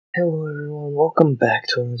Hello everyone, welcome back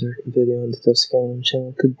to another video on the Toscano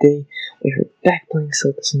channel. Today we are back playing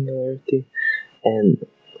Singularity, and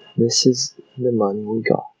this is the money we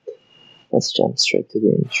got. Let's jump straight to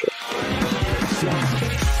the intro.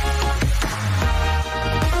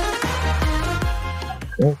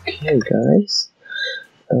 Okay guys,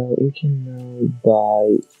 we can now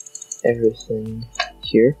buy everything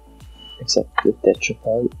here, except the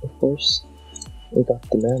tetrapod of course. We got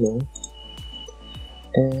the mammal.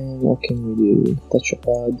 And what can we do?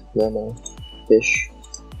 Tetrapod, mammal, fish,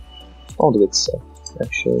 all the good stuff,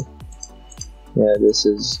 actually. Yeah, this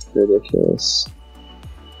is ridiculous.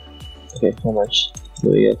 Okay, how much do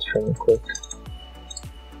we get from a click?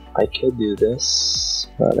 I could do this,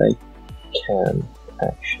 but I can't,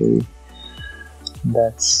 actually.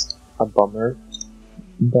 That's a bummer,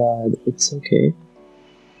 but it's okay.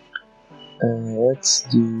 Let's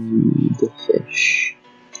do the fish.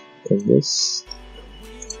 And this,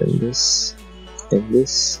 and this, and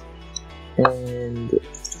this, and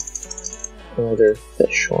another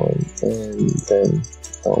fish one, and then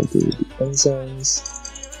I'll do the enzymes.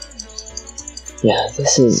 Yeah,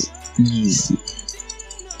 this is easy.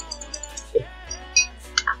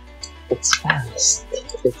 It's fast.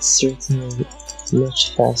 It's certainly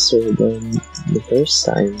much faster than the first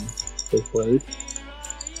time we played.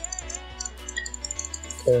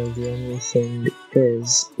 The only thing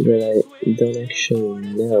is that I don't actually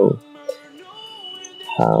know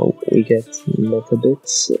how we get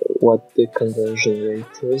metabits, what the conversion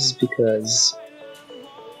rate is, because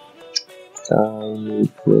I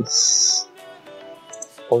need this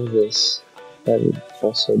on this. That would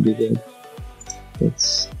also be good.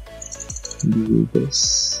 Let's do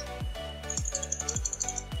this.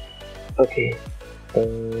 Okay,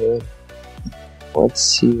 let's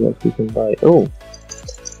see what we can buy. Oh,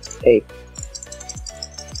 hey,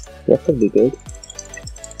 that could be good.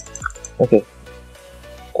 Okay,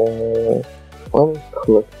 let me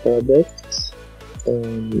click for a bit,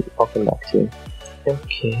 and I'll come back to you.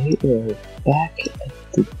 Okay, we're back at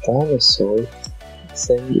the dinosaur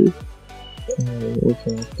thingy, and we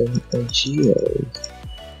can open a geo.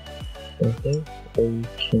 Okay, we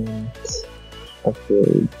can't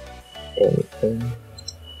upgrade anything.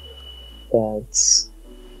 That's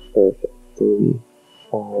perfectly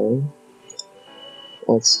fine.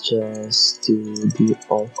 Let's just do the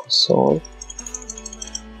Archosaur.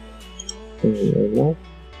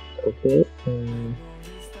 Okay,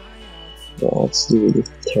 let's do the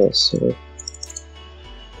pterosaur.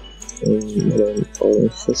 And then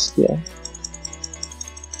Saurischia.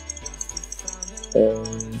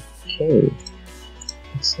 Okay,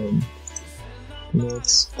 so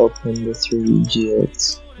let's open the 3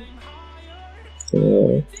 geodes.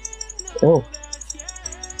 Oh,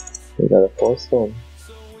 we got a 4th one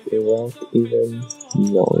without even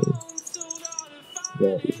knowing.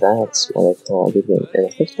 Yeah, that's what I call the game. And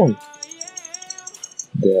the 5th one.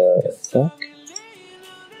 The fuck?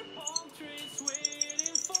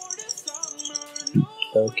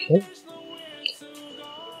 Okay.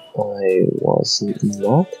 I was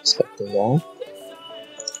not expecting that.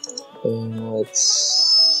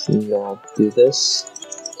 Let's not do this.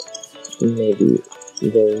 Maybe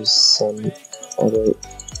there's some other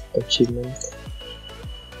achievement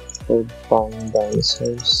for buying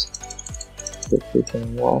dinosaurs that we can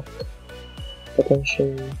unlock,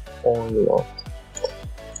 potentially, or not.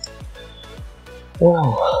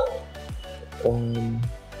 Well,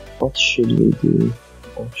 what should we do,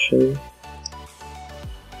 actually?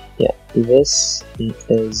 Yeah, this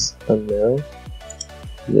is a no,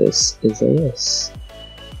 this is a yes,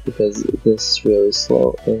 because this is really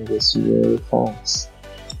slow and this is really fast.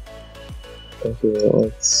 Okay,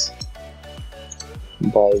 let's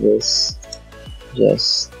buy this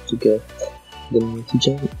just to get the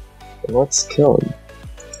mutagen, and let's kill him.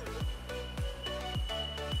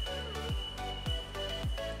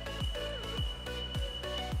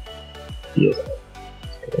 Yeah,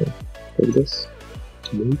 okay, take this.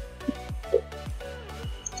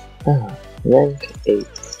 Rank 8.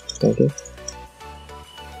 Okay.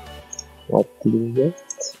 What did we get?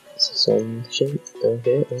 Suspension.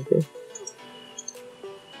 Okay.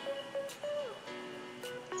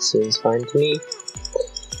 Seems fine to me.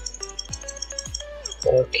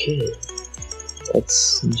 Okay.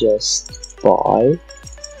 Let's just buy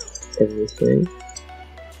everything.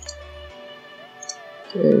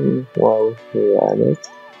 And while we're at it,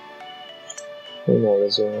 we might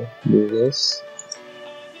as well do this.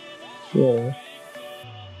 Yeah.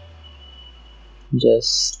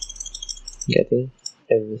 Just getting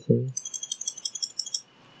everything.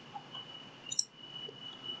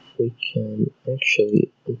 We can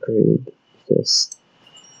actually upgrade this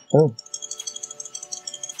Oh,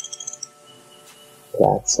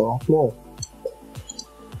 that's a lot more.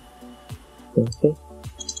 Okay.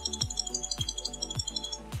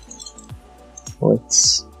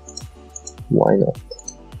 Why not?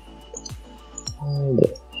 Why the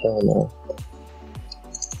hell not?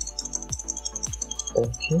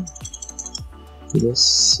 Okay. This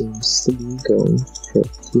seems to be going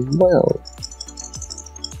pretty well.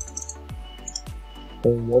 I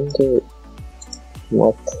wonder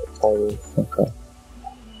what I will fuck up.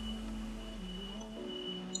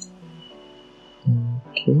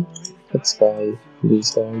 Okay, let's buy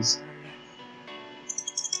these guys.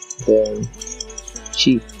 They're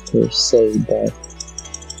cheap per se, but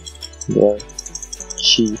they're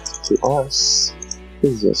cheap to us.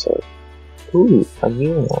 Plesiosaur. Ooh, a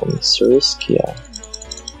new one, Saurischia.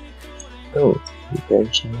 Oh, we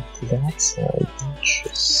branch out to that side.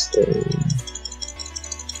 Interesting.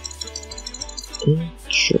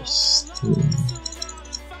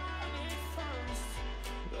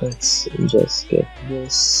 Let's just get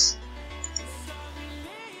this.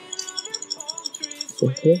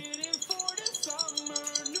 Okay.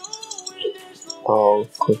 I'll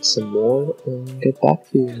put some more and get back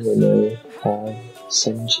to you when I have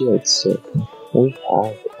some geodes to open. We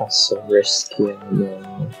have a Saurischia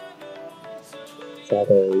now. That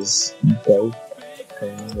is dope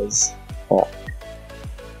as fuck.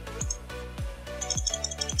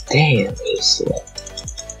 Damn, you slow.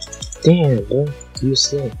 Damn, bro, you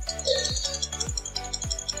slow.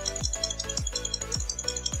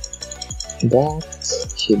 That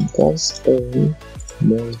kid does earn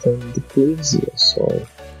more than the plesiosaur.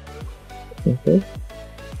 Okay.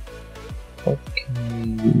 What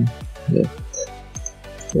can we get?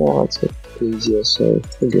 Well, let's get plesiosaur.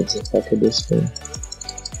 Who gives a fuck at this point?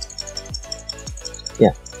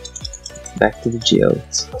 Yeah. Back to the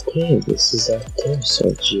geodes. Okay, this is our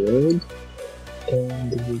pterosaur geode.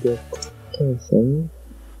 And we get anything.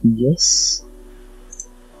 Yes.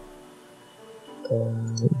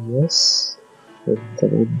 Yes. With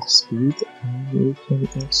double the speed, and we can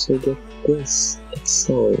also get this.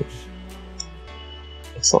 Excellent.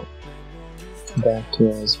 That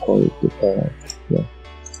was quite prepared. Yeah.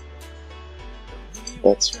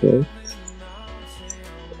 That's great.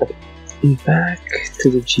 Okay. Back to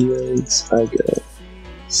the geodes I go.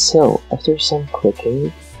 So, after some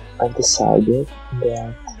clicking, I decided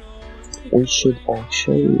that we should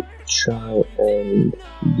actually try and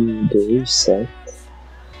do the reset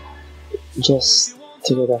just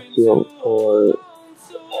to get a feel for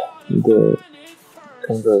the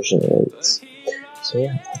conversion rates. So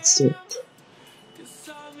yeah, let's do it.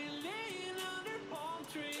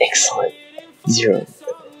 Excellent. 0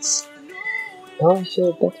 minutes. Now I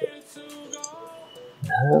feel better.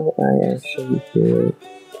 Now I actually feel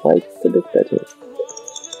quite a bit better.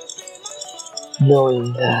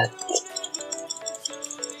 Knowing that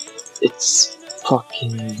it's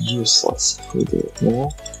fucking useless if we do it now.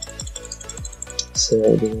 So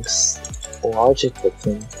the next logical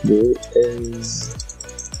thing to do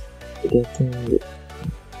is getting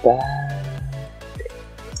back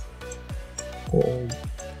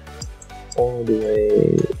all the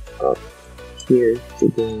way up here to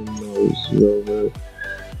the nose rover,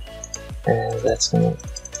 and that's gonna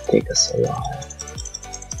take us a while.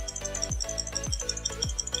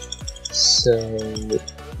 So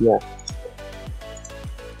yeah,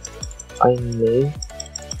 I may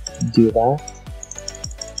do that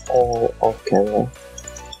off camera,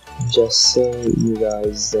 just so you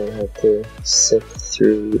guys don't have to sit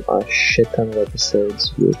through a shit ton of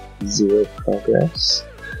episodes with 0 progress.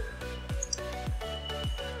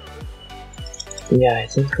 Yeah, I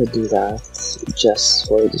think I'll do that just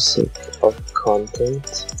for the sake of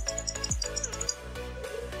content.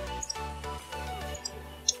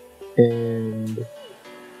 And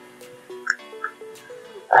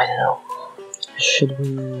I don't know, should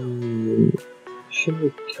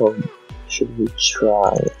we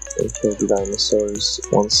try and kill the dinosaurs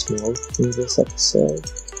once more in this episode?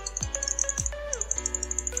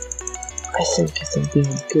 I think it would be a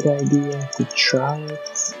good idea to try it,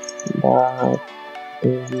 but it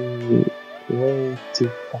will be way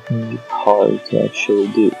too fucking hard to actually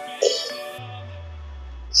do.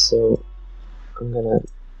 So I'm gonna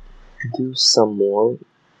do some more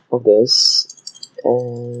of this,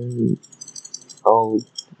 and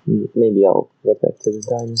maybe I'll get back to the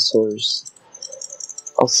dinosaurs.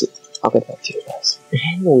 I'll see. I'll get back to you guys.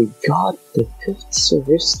 And we got the 5th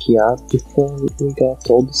Saurischia before we got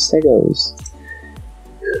all the Stegos.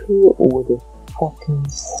 Who would have fucking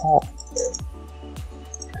thought?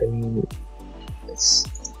 I mean, it's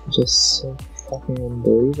just so fucking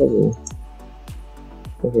unbelievable.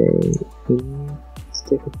 Okay, let's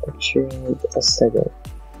take a picture of a stego.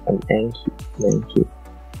 An Anki.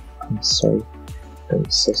 I'm sorry. I'm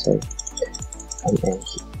so sorry. An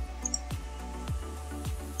Anki.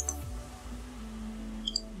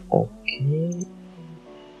 Okay.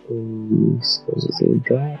 We supposedly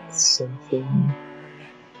got something,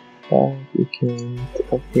 but we can't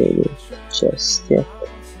upgrade it just yet.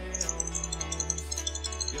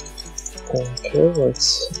 Okay,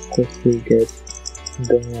 let's quickly get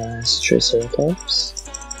the last Triceratops.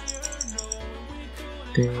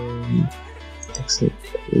 And excellent,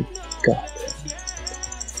 we got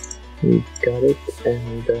it, and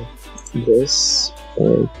we got this,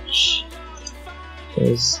 which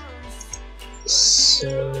is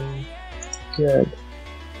so good.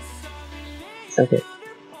 Okay,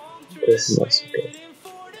 this is also good.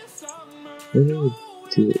 We need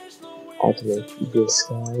to automate this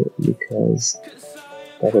guy because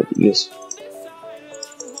that would be useful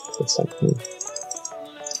for something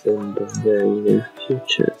in the very near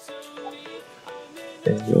future.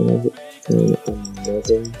 And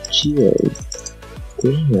another geode.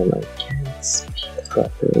 Damn, I can't speak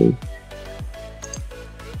properly.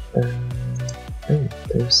 Oh,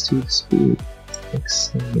 there's 2 speed.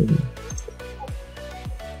 Excellent.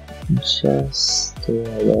 Just what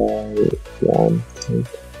I wanted.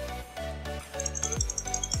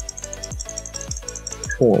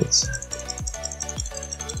 Points.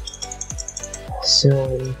 So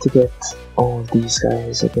I need to get all of these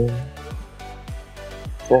guys again.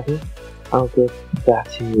 Okay, I'll get back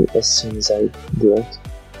to you as soon as I do it.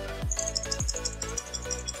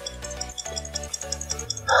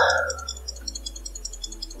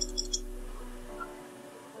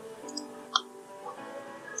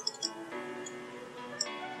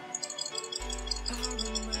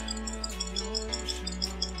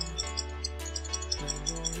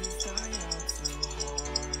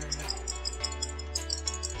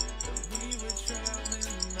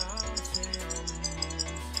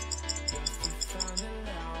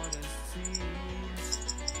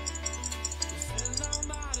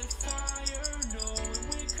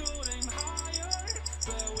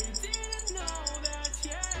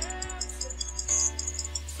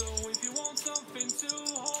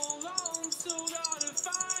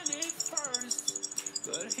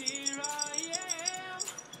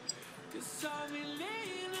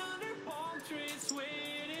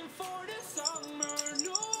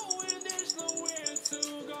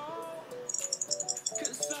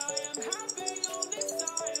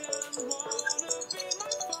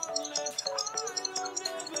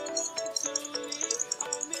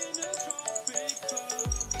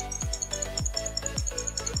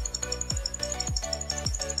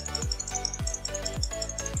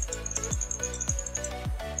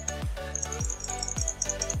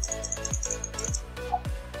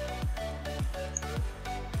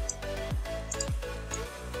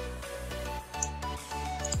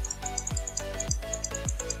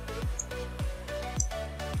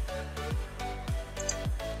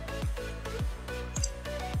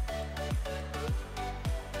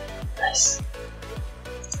 Nice.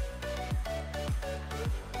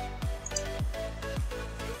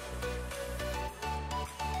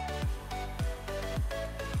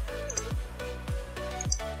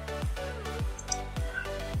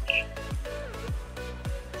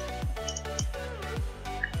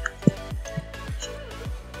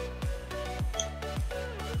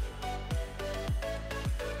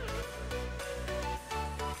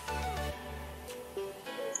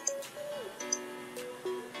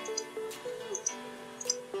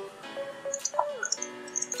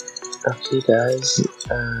 Okay guys,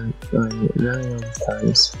 I'm running out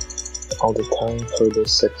of all the time for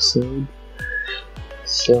this episode,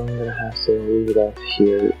 so I'm gonna have to leave it off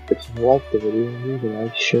here. If you like the video, leave a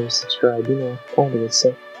like, share, subscribe, all the good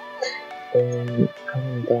stuff. And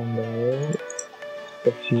comment down below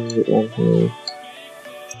if you want me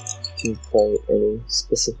to play any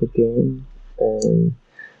specific game, and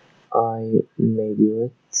I may do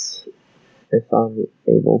it if I'm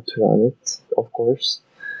able to run it, of course.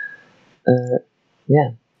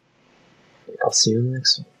 Yeah, I'll see you in the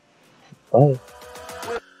next one. Bye.